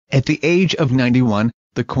At the age of 91,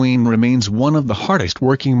 the Queen remains one of the hardest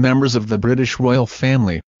working members of the British royal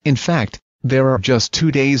family. In fact, there are just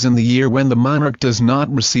 2 days in the year when the monarch does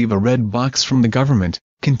not receive a red box from the government,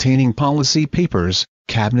 containing policy papers,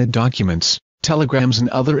 cabinet documents, telegrams and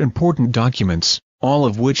other important documents, all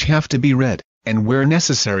of which have to be read, and where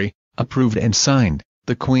necessary, approved and signed.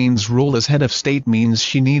 The Queen's role as head of state means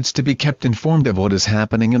she needs to be kept informed of what is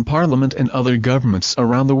happening in Parliament and other governments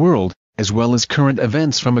around the world, as well as current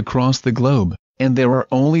events from across the globe, and there are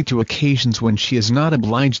only 2 occasions when she is not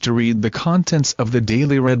obliged to read the contents of the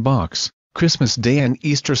daily red box: Christmas Day and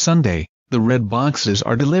Easter Sunday. The red boxes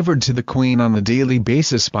are delivered to the Queen on a daily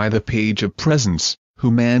basis by the Page of Presence,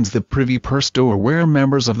 who mans the Privy Purse door where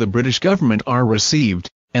members of the British government are received,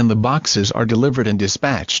 and the boxes are delivered and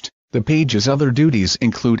dispatched. The page's other duties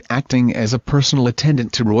include acting as a personal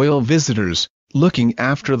attendant to royal visitors, looking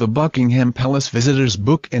after the Buckingham Palace visitors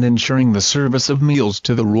book and ensuring the service of meals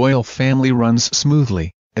to the royal family runs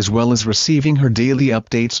smoothly, as well as receiving her daily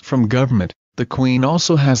updates from government. The Queen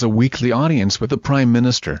also has a weekly audience with the Prime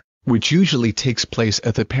Minister, which usually takes place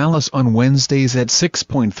at the palace on Wednesdays at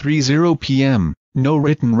 6:30 p.m. No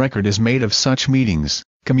written record is made of such meetings.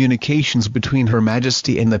 Communications between Her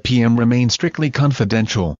Majesty and the PM remain strictly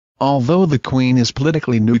confidential. Although the Queen is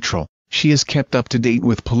politically neutral, she is kept up to date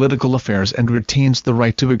with political affairs and retains the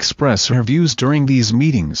right to express her views during these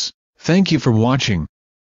meetings. Thank you for watching.